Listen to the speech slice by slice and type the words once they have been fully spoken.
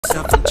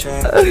myself in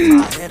check,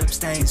 my head up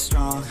staying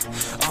strong,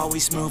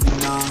 always moving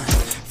on.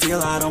 Feel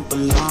I don't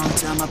belong,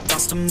 tell my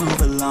thoughts to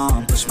move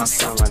along. Push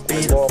myself to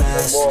be the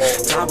best,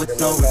 die with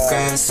no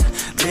regrets.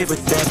 Live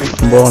with every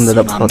breath,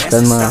 my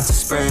message starts to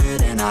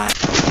spread. And I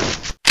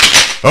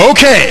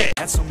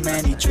had so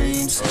many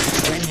dreams.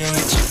 When you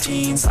hit your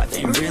teens, life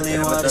ain't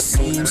really what it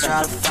seems.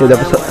 Try to find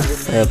out what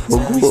it is,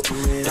 always do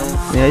it on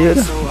my own.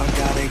 So I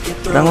gotta get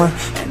through it.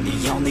 And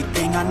the only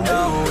thing I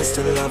know is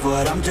to love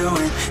what I'm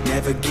doing.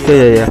 Never give up,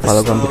 never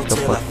slow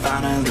till I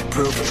finally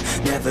prove it.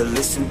 Never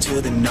listen to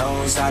the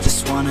no's, I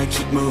just wanna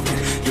keep moving.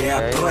 Yeah,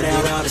 I put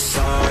out all this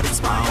art, it's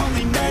my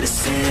only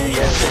medicine.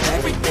 Yeah,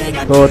 everything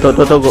I do.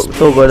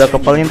 Tuh, gua ada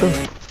kepalnya tuh.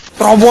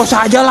 Terobos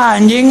aja lah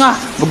anjing ah,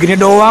 begini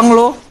doang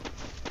lo.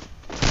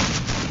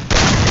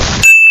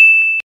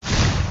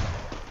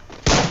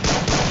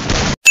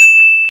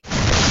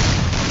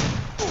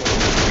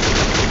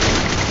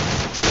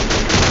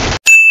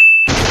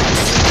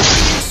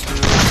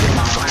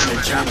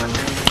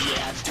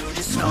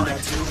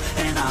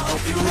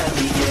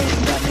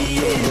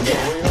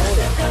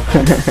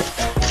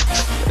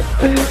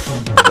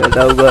 Gak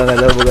tahu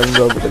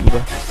bukan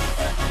gua.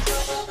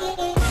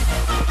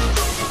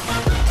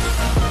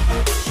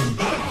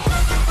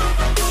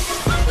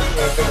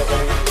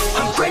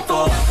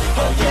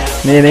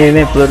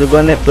 Nih peluru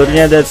gua nih,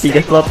 pelurunya ada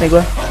 3 slot nih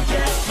gua.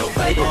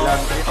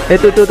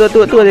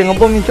 Tuh ada yang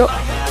ngebom nih, Cok.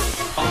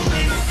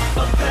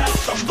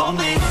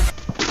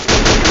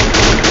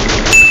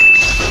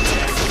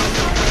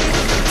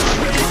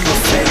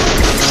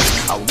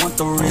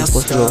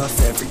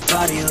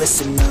 Everybody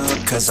listen up,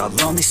 cause I'll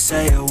only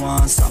say it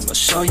once. I'ma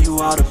show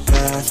you all the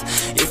path.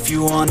 If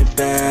you want it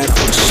bad,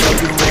 I'ma show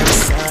you where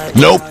it's at.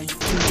 Nope.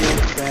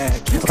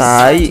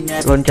 Tai,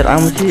 loncat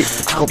amat sih,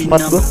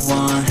 kopat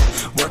gua.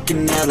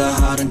 Working hella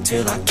hard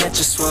until I get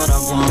just what I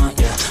want.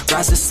 Yeah,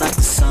 rises like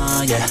the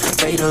sun. Yeah,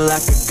 fatal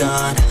like a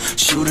gun.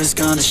 Shooters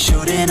gonna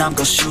shoot and I'm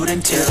gonna shoot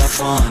until I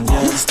fall.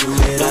 Always do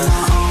it on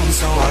my own,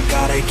 so I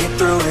gotta get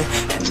through it.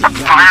 And the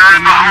only thing I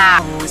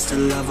know is to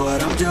love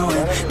what I'm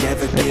doing.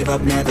 Never give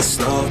up, never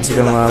slow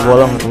till I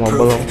finally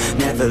prove it.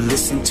 Never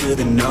listen to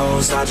the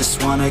no's, I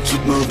just wanna keep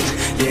moving.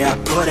 Yeah, I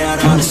put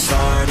out all this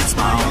art, it's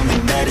my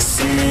only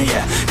medicine.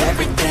 Yeah,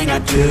 everything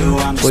I do,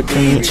 I'm just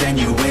being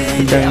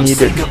genuine. Yeah, I'm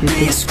sick of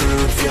being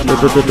screwed. Feel my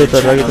own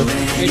adrenaline.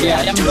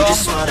 Yeah, I do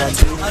just what I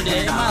do,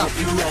 and I hope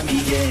you let me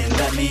in,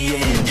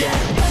 yeah.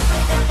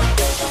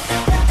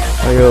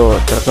 Ayo,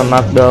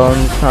 terkena knockdown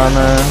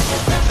sana.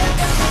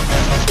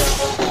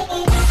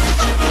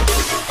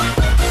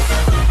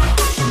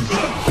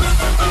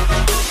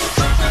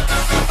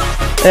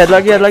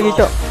 Ada lagi,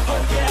 Cok.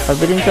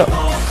 Habisin, Cok.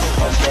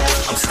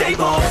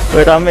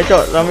 Woi, rame,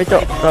 Cok.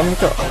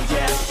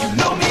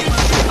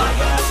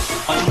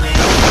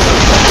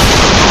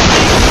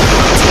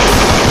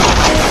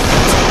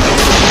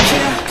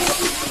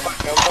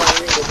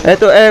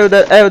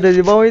 Udah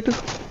di bawah itu.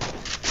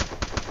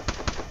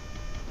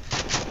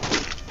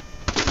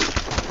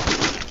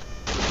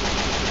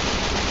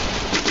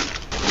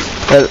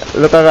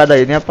 Lu kagak ada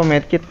ini apa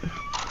medkit?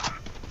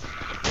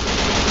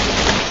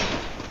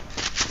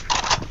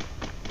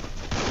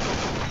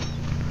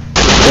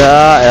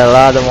 Ya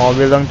elah, ada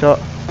mobil dong,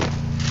 Cok.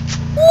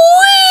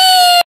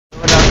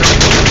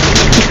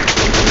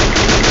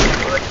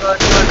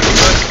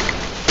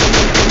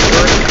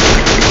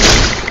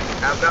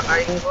 Nabrak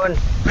aing, Gun.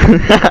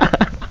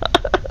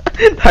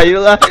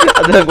 Ayolah,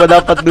 ada gua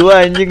dapat 2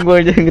 anjing, gua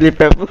aja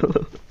nge-revive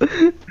lu.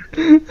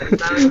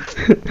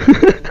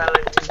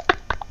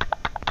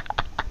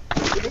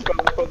 Ini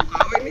kalau kau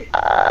ini.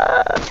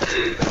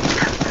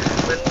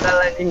 Bentar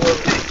anjing gua.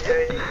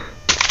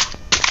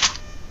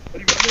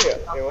 Ini mana ya?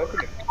 Lewat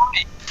ya.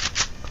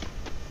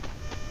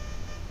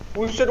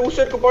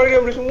 Buset kepala dia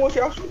beli semua si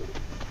asu.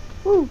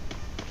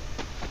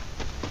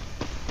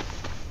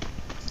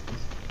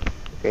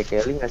 Kayak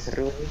Kelly nggak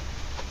seru nih.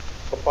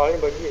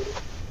 Kepalanya bagi ya.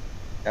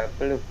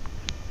 Apa lu?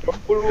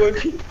 20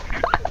 anjing.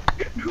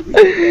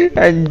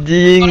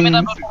 Anjing.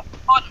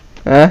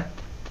 Hah?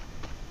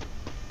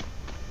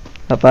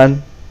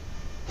 Apaan?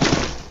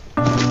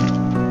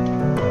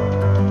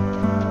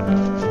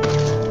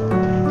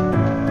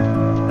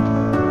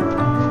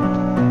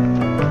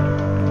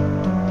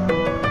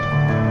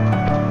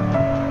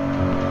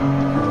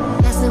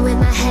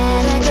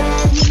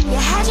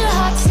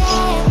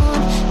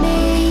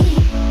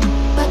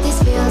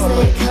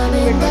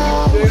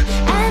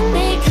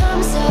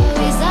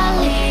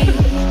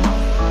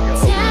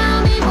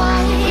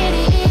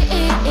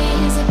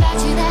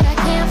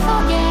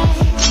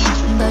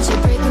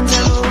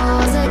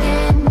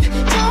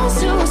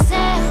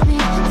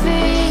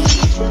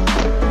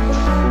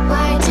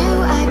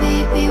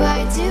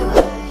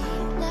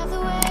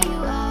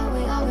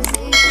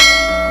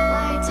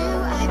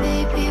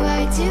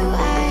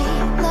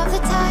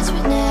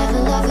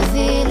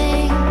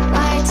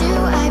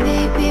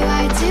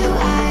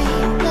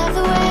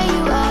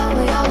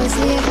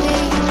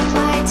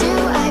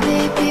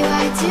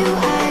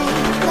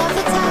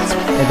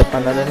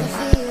 Depan ada nih.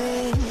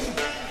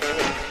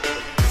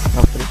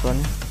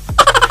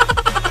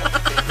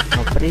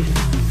 Ngapri. guys.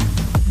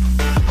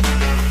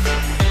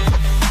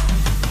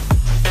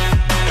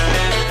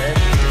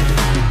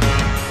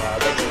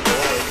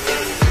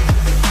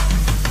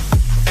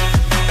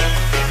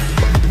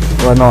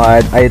 Wah no,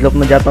 air drop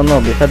no jatuh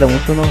no, bisa ada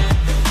musuh no.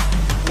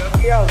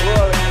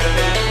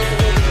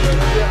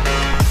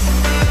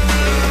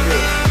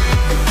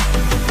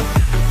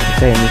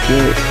 Saya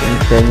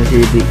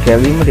misi di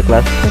Kelly mah di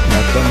kelas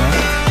nasional.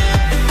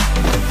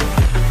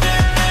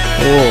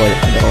 Oh,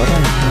 ada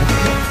orang.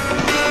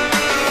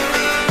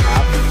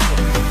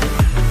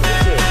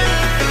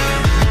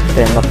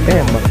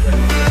 Tembak.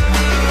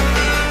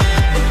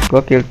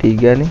 Gua kill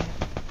 3 nih.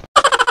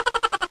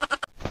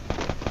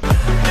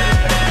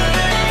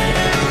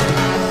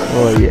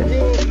 Oh iya.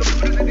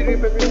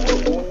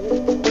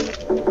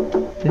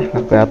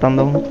 Nggak kelihatan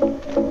dong.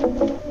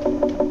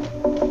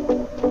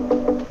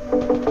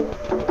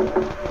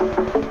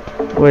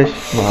 Wes,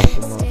 maaf.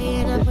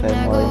 Saya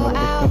mau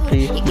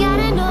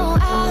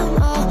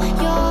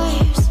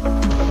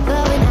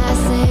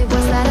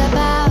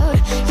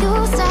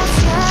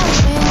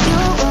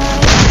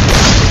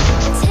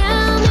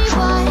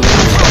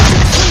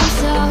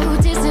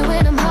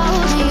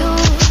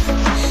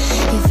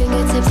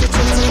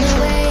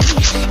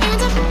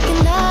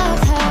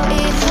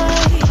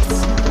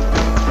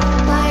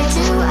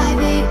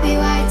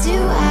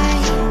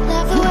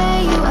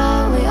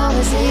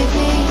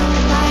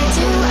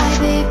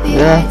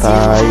ya,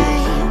 tai.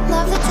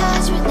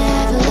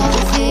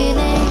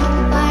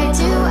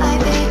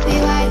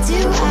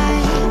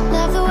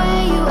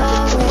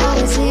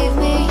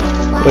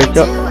 Woi,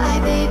 Cok.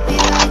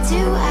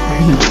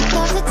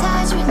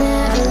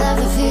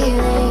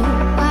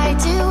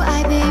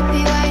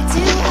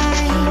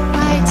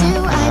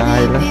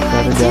 Ayolah,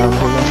 cari jalan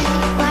dulu.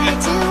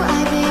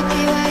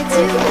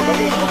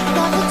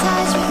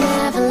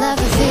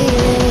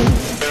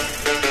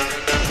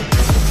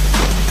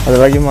 Ada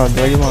lagi mal.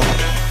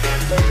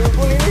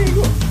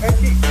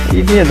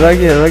 Ini ada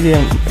lagi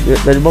yang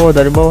dari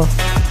bawah.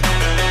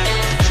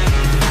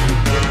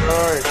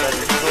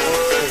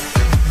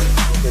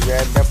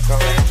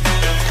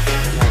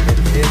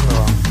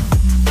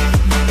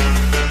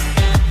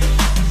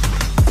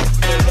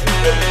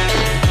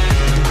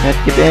 Net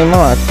kita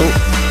emang masuk.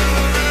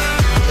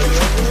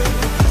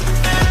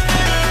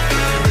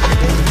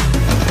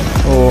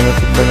 Oh,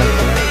 masih banyak.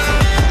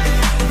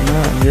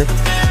 Nah, anjir.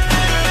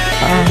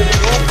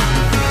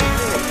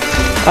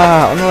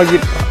 Ono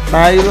lagi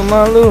tai lu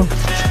malu.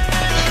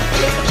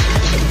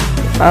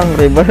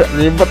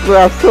 Ribet lu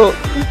asuk.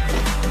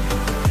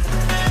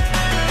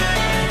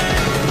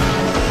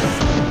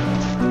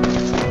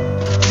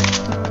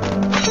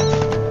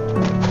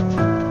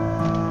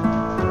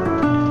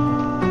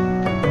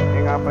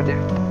 Yang apa dia?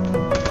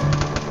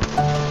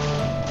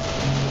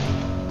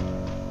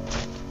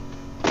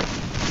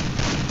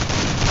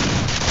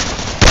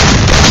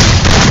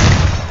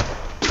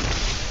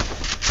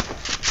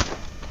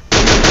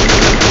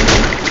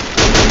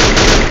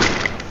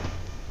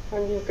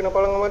 Anjing, kenapa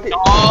lo nggak mati?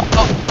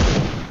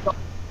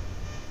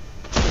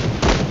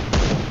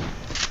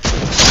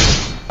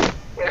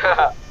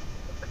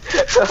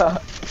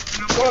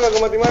 Kenapa lo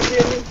nggak mati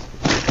anjing?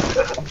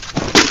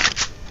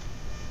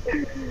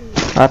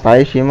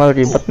 Tai sih mal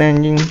ribetnya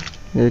anjing.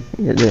 Ya.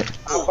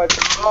 Apa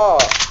cowok?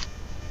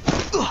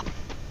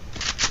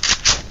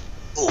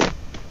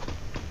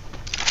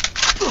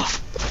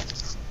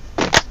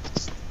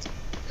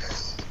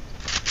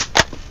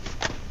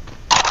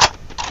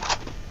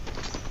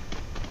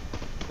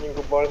 Ini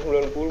kepala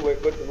 90 baik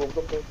banget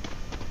bokap nih.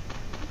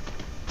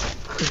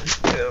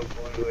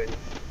 90 aja.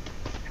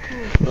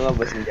 Lo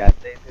nggak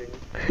senjata itu.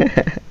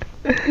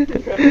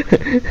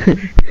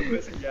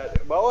 Nggak senjata.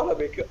 Bawah lah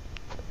beka.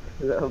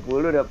 10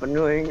 udah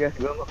penuh ya, gas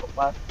gua mau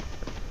kepas.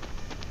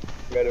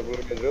 Gak ada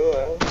peluru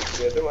doang.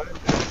 Dia tuh mana?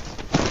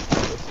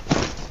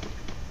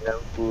 Ya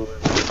ampun.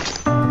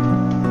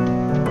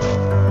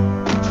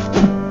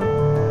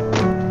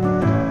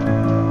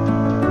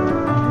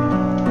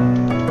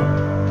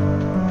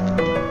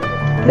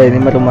 Ini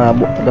mah rumah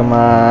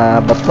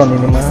beton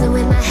ini mah.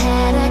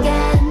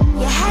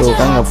 Tuh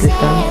kan nggak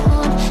bisa.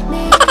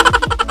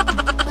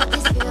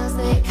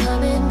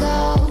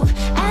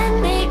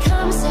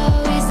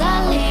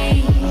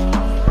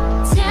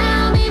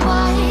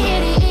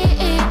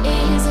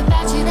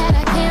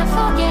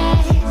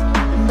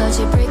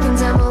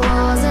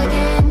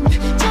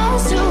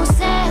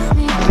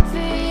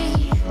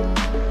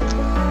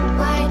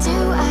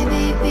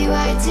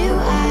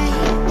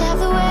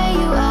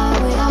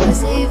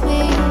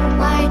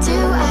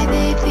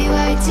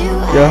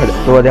 Ya,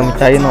 tuh ada yang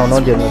mecahin no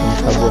dia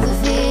nggak sabun.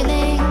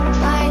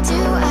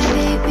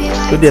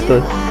 Itu dia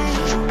tuh.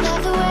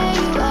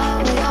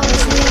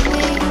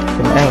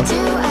 ML.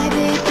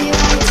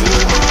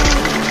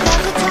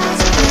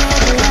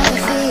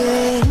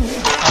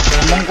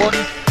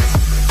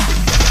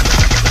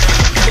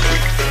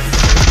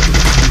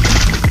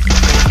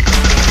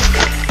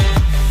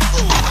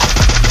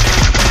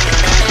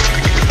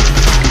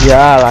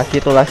 Ya, laki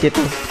tuh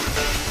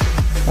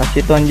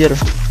anjir.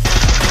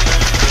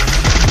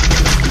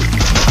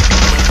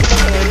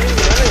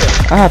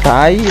 Ah,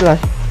 tai lah.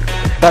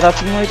 Sekarat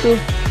semua itu.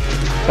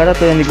 Sekarat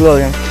tuh yang di glow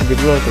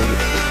tuh.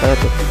 Sekarat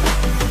tuh.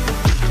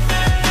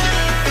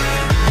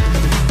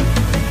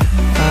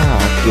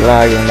 Ah, gila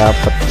yang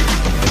dapet.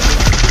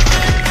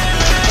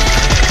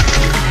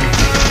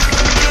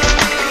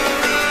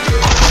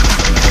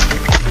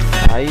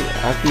 Tai,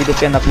 Aki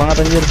hidupnya enak banget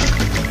anjir.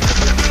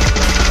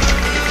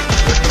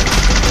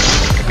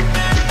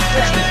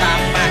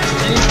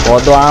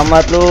 Bodo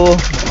amat lu.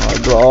 Oh,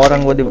 2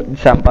 orang gua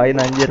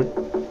disampain anjir.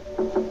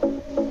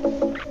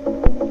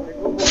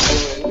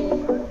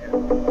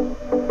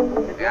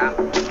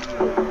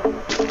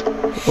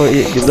 Oh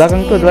iya, di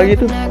belakang tuh ada lagi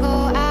tuh.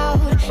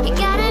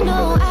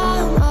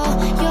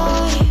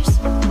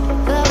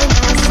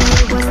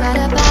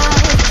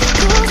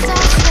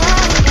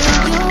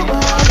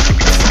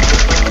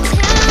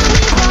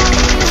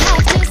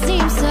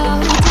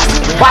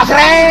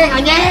 Pasreng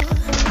anjing.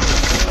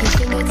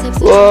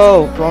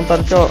 Wow,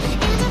 frontal cok.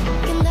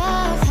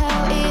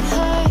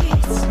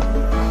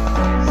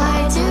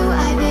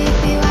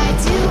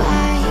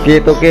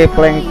 Gitu ke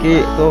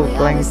planki tuh,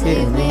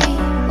 planki anjing.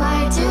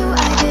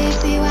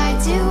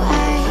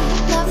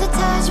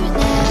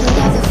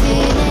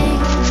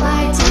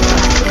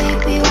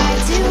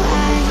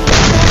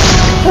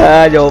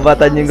 Ah, jauh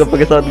banget anjing gue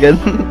pakai shotgun.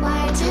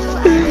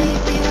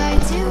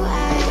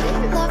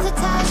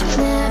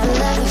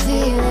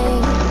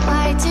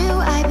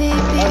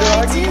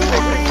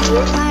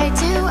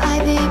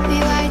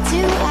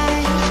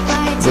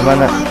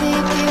 Gimana?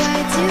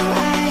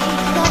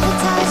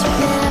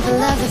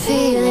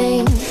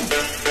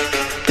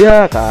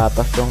 Ya, ke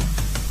atas dong.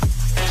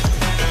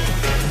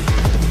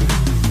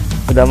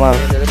 Udah mal.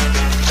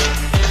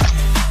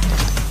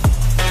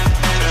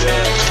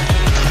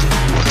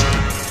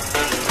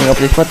 Nggak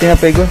please matiin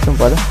HP gue,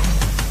 sumpah dah.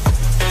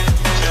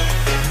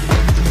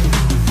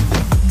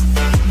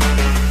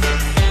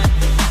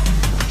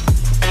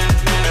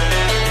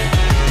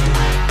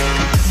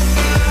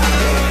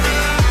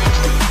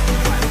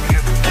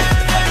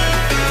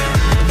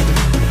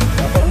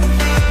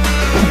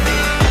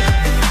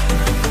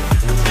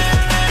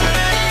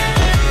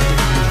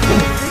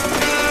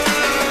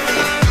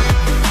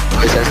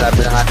 Bisa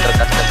sambil ngatur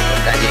kasih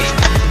tadi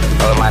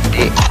kalau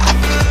mati.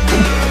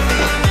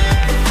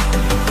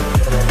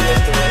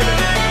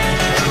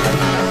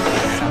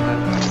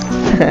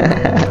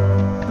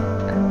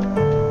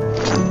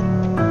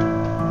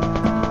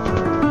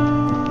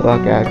 Wah,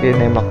 kayak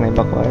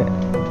nembak-nembak wae.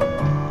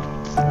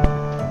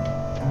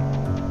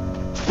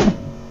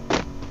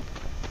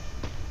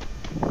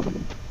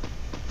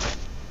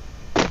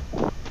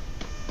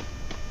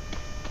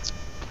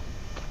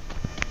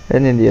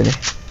 Ini dia nih.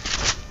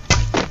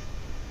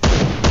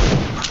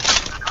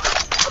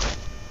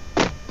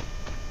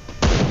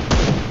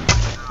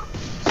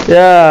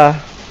 Ya.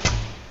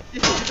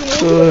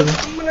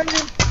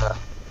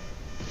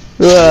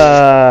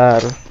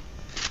 Luar.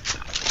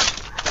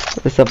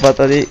 Terus apa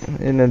tadi?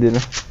 Ini dia.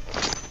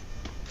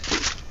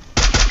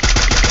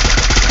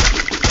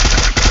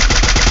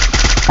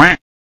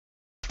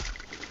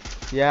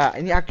 Ya,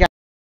 ini aki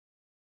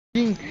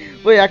anjing.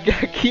 Woi,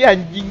 aki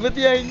anjing banget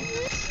ya ini.